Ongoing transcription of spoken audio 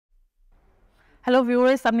Hello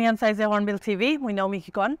viewers, I'm Nian Saize HornbillTV. We know me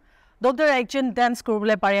kikon. Doctor action dance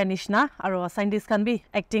kurble paria nishna, aro scientist can be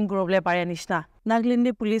acting kurble paria nishna.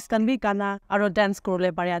 Naglindi police can be kana aro dance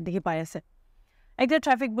kurble paria dikhi payase. Ekta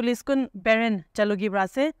traffic police kun Beren chalogi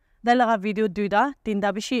brase, dalaga video duida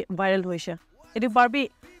tinda bishi viral hoise. Edu barbi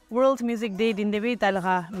World Music Day din debi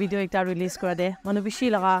dalaga video ekta release kora de. Manu bishi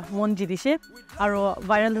laga mon jidise aro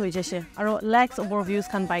viral hoi jase. Aro lakhs of views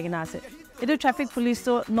kan paigina ase. Edu traffic police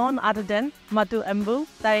so none other than Matu Embu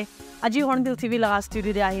tai aji Hornbill TV laga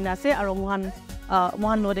studio de ahina ase aro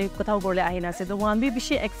mohan node kothau gorle ahina ase. Do mohan bi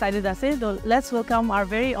bishi excited ase. Do let's welcome our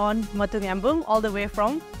very own Matu Embu all the way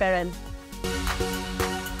from Beren.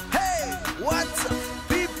 Hey, what's up,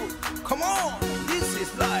 people? Come on, this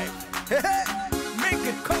is life. Hey, hey, make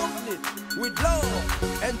it complete with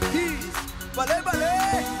love and peace. Vale,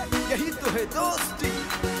 vale, yahito hai dosti.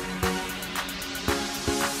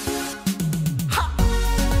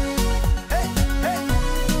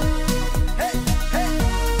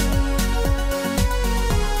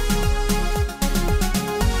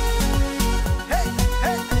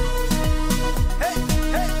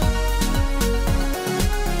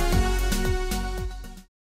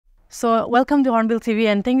 So welcome to Hornbill TV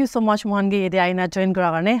and thank you so much Mohan ge ede aina join kora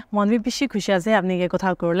karone. Mohan bi bishi khushi ase apni ge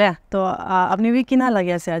kotha korle. To apni bi kina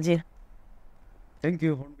lagi ase aji? Thank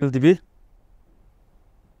you Hornbill TV.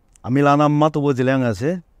 Amilana matu bo jilang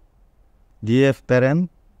ase. DF Beren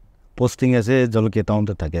posting ase jolke town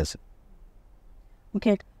te thake ase.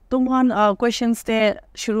 Okay. To mohan questions te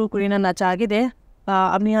shuru kurina na chage de.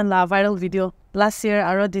 Apni han la viral video last year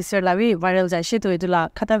aro this year la bi viral jaise to edu la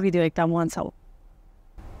khata video ekta mohan sao.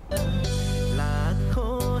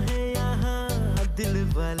 लाखों है यहाँ दिल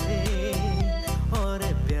वाले और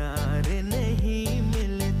प्यार नहीं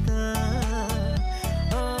मिलता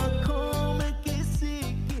आँखों में किसी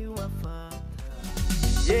की वफा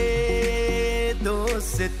ये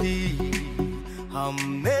दोस्ती हम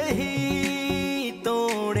नहीं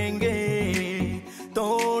तोड़ेंगे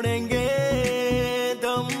तोड़ेंगे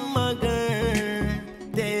दम मगर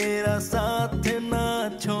तेरा साथ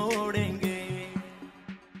ना छोड़ेंगे.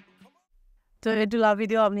 So edu la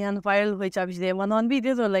video apni han viral hoi chabi de manon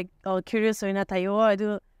video to like curious hoina thayo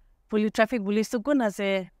edu police traffic police to kun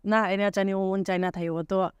ase na ena chani on china thayo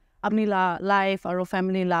to apni la life aro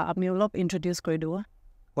family la apni lop introduce koi do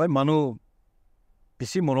Oi manu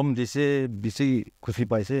bisi morom dise bisi khushi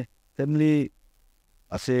paise family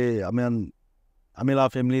ase amela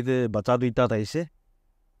family te bacha duita taise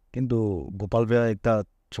kintu Gopal bhai ekta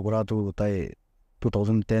chokra tu tai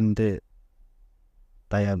 2010 te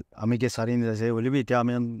ताई आमी के सारी ने जैसे बोली भी क्या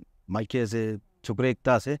मैं माइके से चुकरे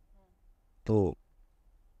एकता से तो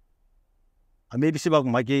आमी बिसी बाग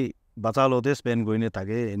माइके बचा लोते स्पेन गोइने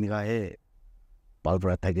ताके इनका है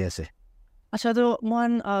बालबरा ताके ऐसे अच्छा तो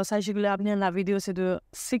मोहन साइशिकले आपने ना वीडियो से तो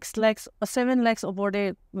 6 lakhs 7 lakhs over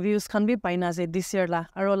the views can be पाइना say this year ला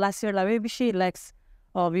और last year ला भी बिशी lakhs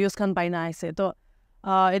views can पाइना ऐसे तो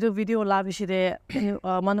एदो वीडियो ला बिशी दे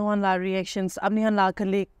मनोहन ला reactions आपने हन ला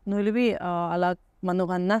कलिक नोले भी अलग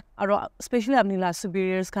Manohan na aro especially apni la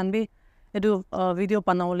superiors can be edu video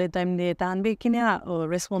panaole time de tan be kinya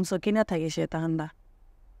response kinya thage she tan da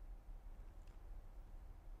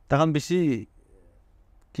tahan bisi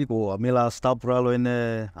ki ko amela staff pura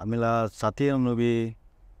loine amela sathi no bi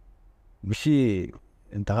bisi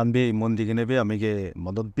tahan be mondi gene be amige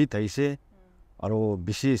madad bi thaise aro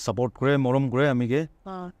bisi support kore morom kore amige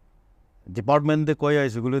department de koi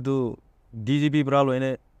aise gule tu DGP pura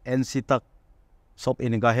loine NC tak सब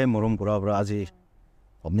इनका है मरम कुरा बरा आजी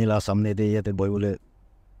अपनी ला सामने दे ये ते बोय बोले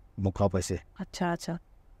मुखा पैसे अच्छा अच्छा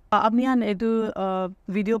अपनी हन एदु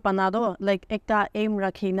वीडियो बना दो लाइक एकटा एम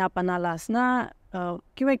रखी ना पनालास ना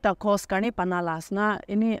क्यों एकटा कोर्स करने पनालास ना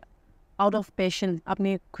इन्हें आउट ऑफ पैशन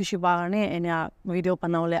अपनी खुशी बागने इन्हें वीडियो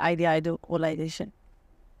बनाओले आइडिया एदु ओलाइजेशन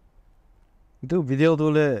तो वीडियो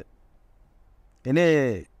दोले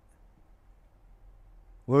इन्हें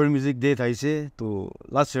World Music Day thaise to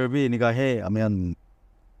last year bi inika he amian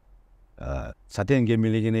saten ge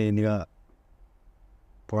mili gene inika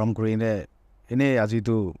program kurine ine aji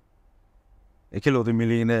tu ekelo tu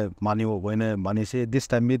mili gene mani wo boine mani se this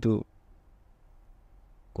time bi tu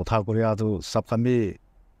kotha korea tu sab kami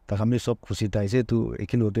ta kami sob khushi thaise tu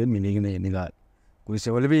ekelo tu mili gene inika kuise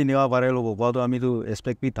bole bi inika viral ho ba to ami tu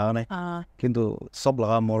expect bi tha nai kintu sob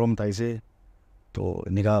laga morom thaise to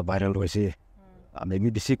inika viral hoise maybe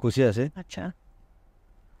bisi kusi ase acha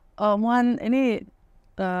mohan ini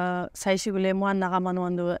saishi gule mohan naga manu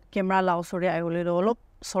andu camera la osore ai gule lop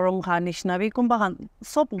sorong kha nishna bi kumba han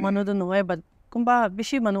sop manu do noe but kumba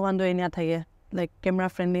bishi manu andu enia thage like camera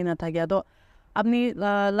friendly na thage do আপনি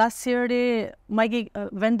last year de maigi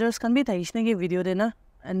vendors kan bi thais negi video de na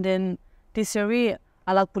and then this year we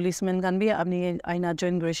alag policemen kan bi apni aina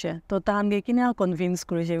join grise to tahan ge kina convince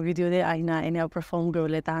grise video de aina ena perform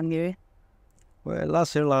grole tahan ge well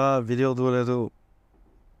last year la video do le do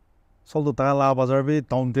sol do ta la bazar bi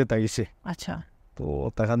town de taise acha to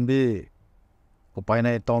tahan bi ko paina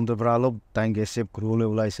town de bra lob tang ge sep grole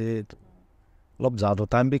ulai se lob za do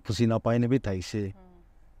time bi khushi na paine bi taise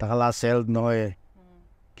takala sell noy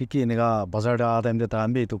kiki nega bazar da time de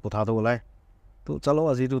time bi to kotha do lai to chalo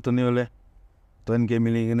aji to tuni ole to en ke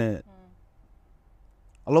mili gene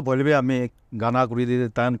alo bolbe ami gana kuri de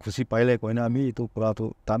tan khushi paile koina ami to pura to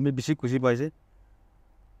tami bisi khushi paise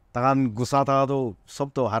takan gusa ta to sob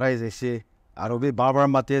to harai jaise aro bi bar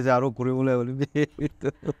mate je aro kuri bole bolbe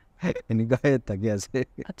eni gae tagi ase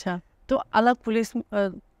acha to alag police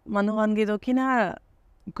manuhan ge do kina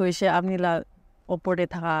koise apni la opor de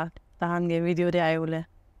thaka tahan ge video de ai bole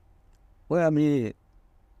ওই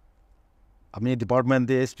আমি department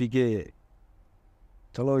de SP ke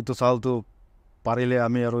chalo itu sal to parile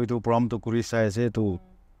ami aro itu program to kuri sai ase to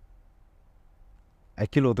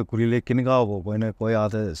akilo to kurile kinga hobo koine koi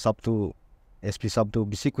ate sab to SP sab to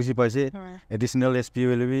bisi kusi paise additional SP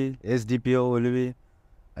welebi SDPO welebi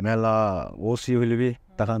amela OC welebi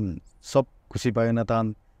takan sab kusi paina tan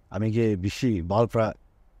ami ge bisi balpra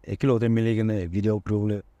akilo te miligene video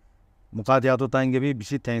prole muka dia to tange bi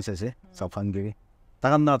bisi thanks ase safan ge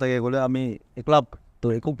takan na tage gole ami eklab to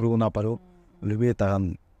eko pro na paro lebi takan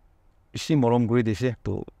bisi morom guri dise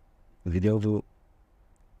to video to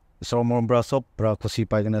so morom bra sop bra khushi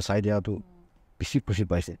paigena side ya to bisi khushi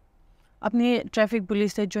paise apni traffic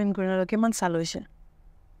police te join korna keman sal hoise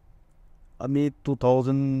ami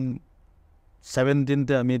 2017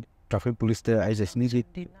 te ami traffic police te ai jasni ji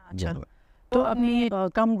acha to apni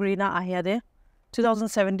kam grina ahya de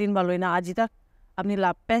 2017 baloina aji tak apni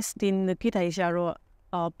la best din ki thaise aro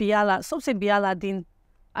piala sobse piala din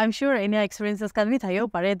I'm sure any experiences kan bi thayo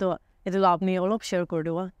pare to edu apni olop share kor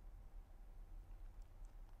do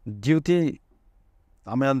duty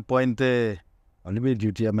amen point te only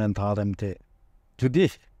duty amen tha them te judi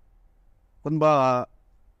kunba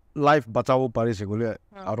life bachao pare se gole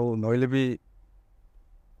aro noile bi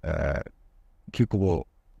ki kobo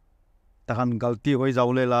takan galti hoi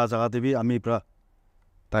jaule la jaga te bi ami pra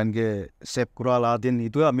tan ge sep kura la din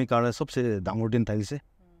itu ami karne sobse dangor din thaise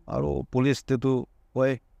aro police te tu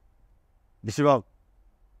hoi bisibak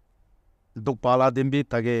duk pala din bi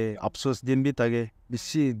tage afsos din bi tage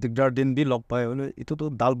bisi digdar din bi log pai hole itu to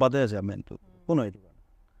dal bade ase amen to kono itu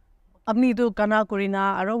apni tu kana korina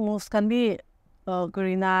aro most kan bi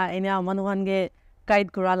korina ena manuhan ge guide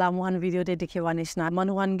korala mohan video te dikhiwanis na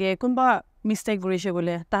manuhan ge kunba mistake gorise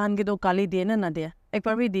gole tahan ge to kali de na de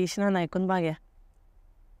ekbar bi disna nai kunba ge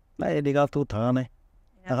nai diga tu tha nai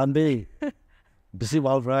takan bi bisi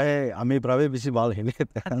bal prae ami prabe bisi bal hele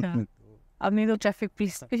apni to traffic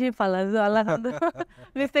police bisi pala jo ala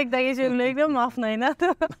mistake dage je ekdom maaf nai na to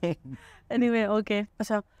anyway okay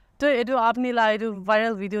acha to edu apni la edu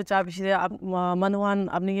viral video cha bisi manuhan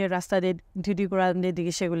apni ge rasta de duty kora de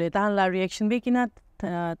dikise gole tahan la reaction be kina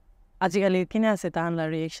ajikali kina ase tahan la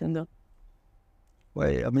reaction do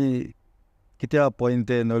wai ami kitia point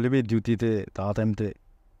te nolibi duty te ta time te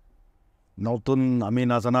notun ami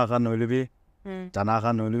na jana khan nolibi jana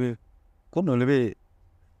khan nolibi kon nolibi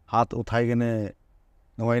hat uthai gene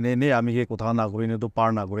noi ne ami ge kotha na kori ne to par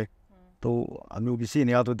na kore to ami bisi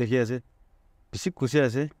ne to dekhi ase bisi khushi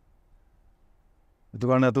ase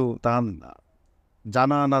dukarna to tan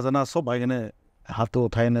jana na jana sob ai gene hat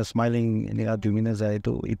uthai ne smiling ne ga dumine jai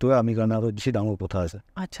to itu ami garna to bisi dangor kotha ase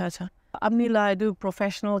acha acha apni la edu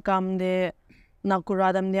professional kam de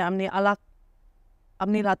nakuradam de amni alak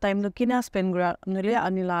apni la time lo kina spend gra nile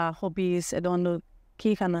anila hobbies edon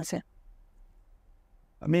ki khana se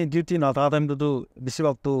ami duty na ta time to bisi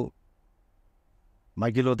bak to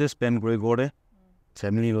magilo de spend gre gore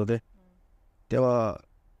family lo de tewa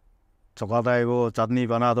choka dai go chutney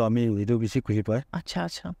bana to ami idu bisi khushi pai acha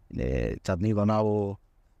acha ne chutney banabo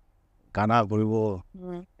kana koribo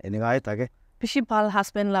ene gai take bisi bal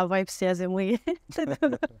husband la wife se ase moi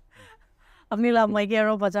apni la mai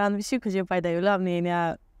gero bajan bisi khushi pai dai la apni ne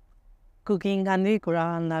cooking kan ni kura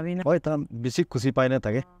la bina hoi tam bisi khushi pai na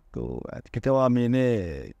take to kitewa ami ne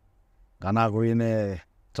kana kori ne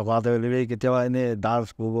choka de lebe kitewa ne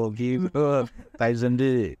dance ko ki tyson de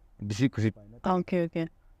bisi khushi pai na okay okay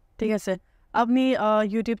ঠিক আছে আপনি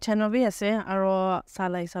YouTube channel bi ase aro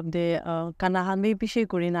salai sab de kana han bi bishi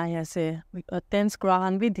kuri na ase tense kra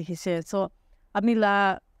han bi dikhise so apni la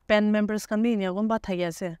pen members kan bi ne gon ba thagi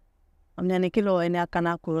ase amne ne kilo ene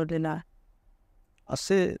kana kuro de la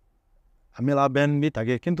ase আমিলা Ben B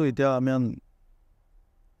থাকে কিন্তু এতিয়া আমি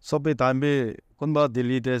সবে time B কোনবা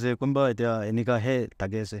দিল্লীতে আছে কোনবা এতিয়া এনিকা হে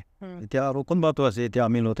থাকে আছে এতিয়া আৰু কোনবা তো আছে এতিয়া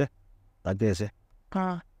আমি লতে থাকে আছে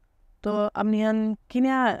তো আপনি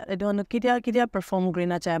কিনা এডন কিতিয়া পারফর্ম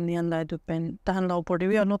গ্রিনা চাই আপনি লা টু পেন তাহান লা উপর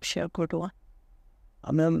দিবি অনপ শেয়ার করতো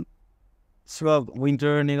আমি সিবা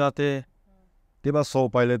উইন্টার নিগাতে দেবা সো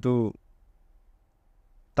পাইলে তো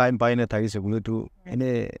টাইম পাইনে থাকিছে বলে তো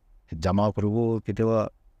এনে জামা করব কেতেবা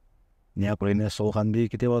নিয়া করিনে সো খান বি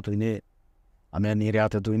কেতেবা তো এনে আমি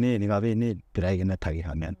নিরাতে তো এনে নিগাবে এনে প্রায় গনে থাকি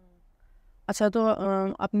আমি আচ্ছা তো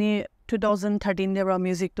আপনি 2013 দেবরা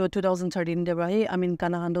মিউজিক তো 2013 দেবরা হে আমিন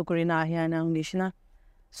কানা হান্ডো করিনা আহিয়া না নিশনা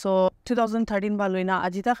সো 2013 বা লইনা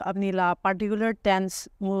আজি তাক আপনি লা পার্টিকুলার টেন্স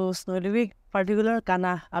মুস নলিবি পার্টিকুলার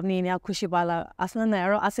কানা আপনি ইনা খুশি পালা আসনা না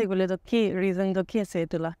আর আছে গলে তো কি রিজন তো কি আছে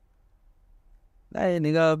তোলা নাই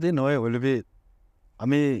নিগা বি নয় হলিবি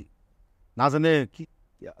আমি না জানে কি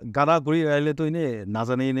গানা করি আইলে তো এনে না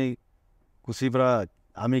জানে এনে খুশিপরা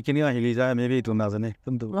আমি কিনিয়া হিলি যায় মেবি তো না জানে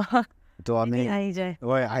কিন্তু তো আমি আই যায়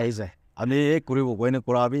ওই আই যায় আমি এই করিব কইনে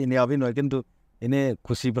কৰাবি এনে আবি নয় কিন্তু এনে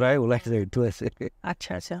খুশিপরাই ওলাই যায় তো আছে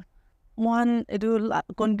আচ্ছা আচ্ছা মহান এটু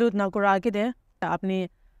কনক্লুড না করা আগে দে আপনি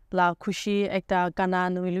লা খুশি একটা গানা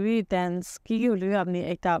নইলবি ডান্স কি হলিবি আপনি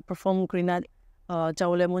একটা পারফর্ম করিনা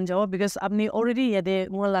যাওলে মন যাও বিকজ আপনি অলরেডি ইয়াদে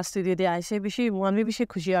মোর লাস্ট স্টুডিও দে আইছে বেশি মন বেশি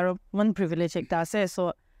খুশি আর মন প্রিভিলেজ একটা আছে সো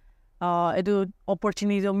এটু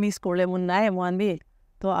অপরচুনিটি মিস করলে মন নাই মন বি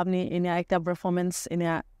তো আপনি এনে একটা পারফরমেন্স এনে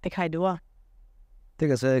দেখাই দেওয়া ঠিক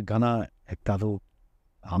আছে গানা একটা তো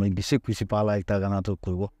আমি বেশি খুশি পালা একটা গানা তো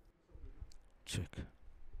করব ঠিক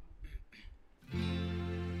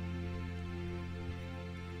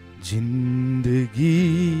जिंदगी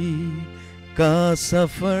का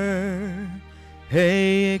सफर है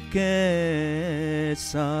एक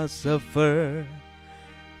ऐसा सफर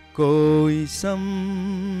कोई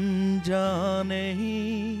समझा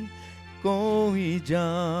नहीं कोई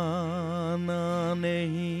जाना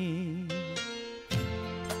नहीं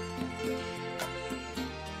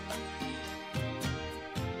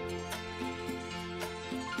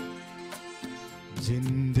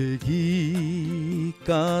जिंदगी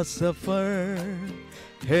का सफर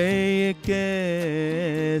है एक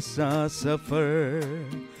ऐसा सफर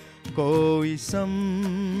कोई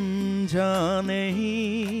समझा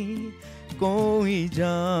नहीं कोई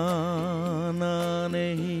जाना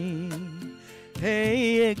नहीं है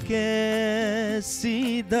एक ऐसी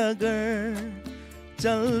डगर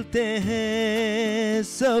चलते हैं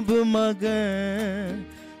सब मगर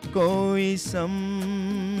कोई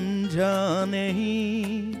समझा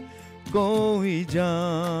नहीं कोई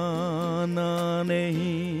जाना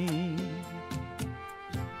नहीं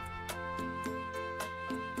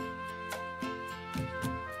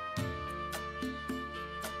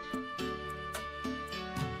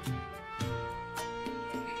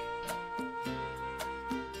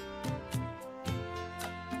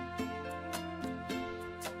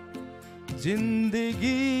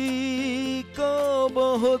जिंदगी को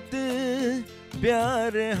बहुत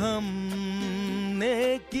प्यार हमने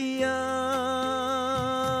किया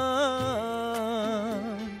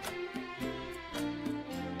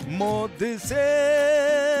मौत से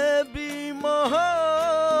भी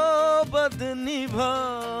मोहब्बत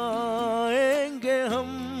निभाएंगे हम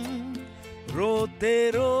रोते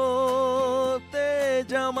रोते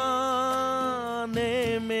जमाने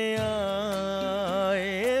में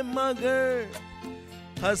आए मगर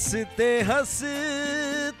हंसते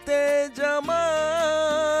हंसते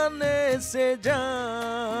जमाने से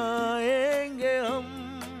जाएंगे हम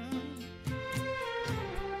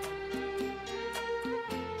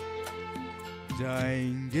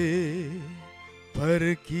जाएंगे पर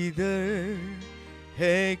किधर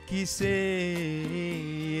है किसे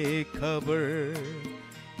ये खबर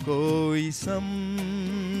कोई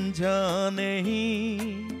समझा नहीं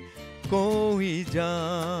कोई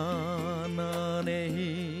जाना नहीं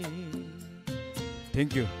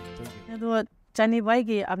थैंक यू তো জানি ভাই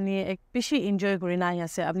কি আপনি এক বেশি এনজয় করে না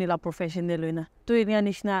আছে আপনি লা প্রফেশন দে লইনা তো এনিয়া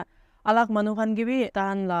নিশনা আলাক মানুখান গিবি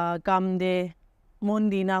তাহান লা কাম দে মন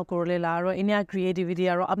দি না করলে লা আর এনিয়া ক্রিয়েটিভিটি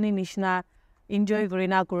আর আপনি নিশনা এনজয় করে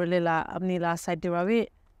না করলে লা আপনি লা সাইড দে ভাবি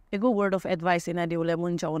এগো ওয়ার্ড অফ অ্যাডভাইস এনা দিলে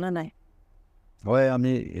মন যাও না নাই হয়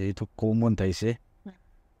আমি এইটো কমন তাইছে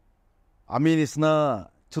আমি নিশনা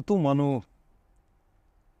ছোট মানুহ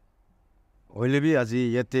হইলেবি আজি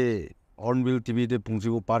ইয়াতে হর্নবিল টিভিতে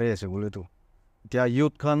পৌঁছিব পাৰে আছে বলেতো এতিয়া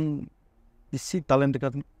ইউথ খান বেছি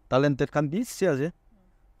টালেণ্টেড খান বেছি আছে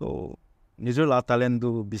তো নিজৰ টালেণ্টটো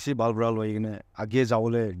বেছি ভাল ভাল লৈ কিনে আগে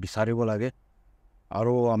যাবলৈ বিচাৰিব লাগে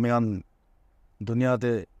আৰু আমি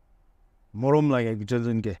দুনিয়াতে মৰম লাগে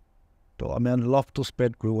একজনকে তো আমি লাভটো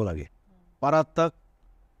স্প্ৰেড কৰিব লাগে parat tak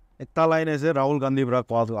ekta line ase Rahul Gandhi bra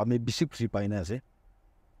kwa to ami bisi khushi paina ase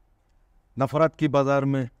Nafarat ki bazar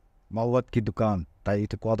mein mawat ki dukan tai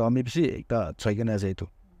itu kwa to ami bisi ekta chaigena ase itu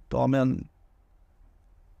to amen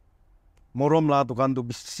morom la dukan to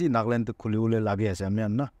bisi Nagaland to khuli ule lagi ase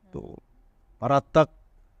amen na to parat tak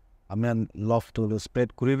amen love to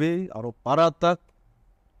spread kuribe aro parat tak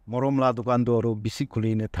morom la dukan to aro bisi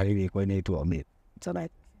khuli ne thaibe koi nei to ami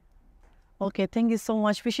right. Okay, thank you so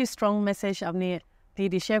much. Bishi strong message apni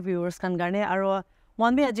di share viewers kan garne aro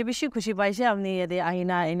mon bi aji bishi khushi paise apni yede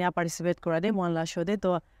ahina enia participate kora de mon la show de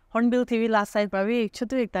to Hornbill TV last side prabi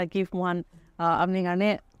chotu ekta gift mon apni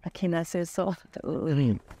garne rakhina se so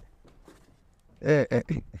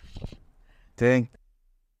thank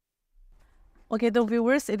okay the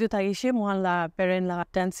viewers edu thagishe mon la parent la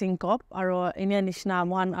dancing cop aro enia nishna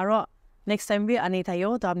mon aro next time bi ani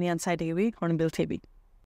thayo to apni an side Hornbill TV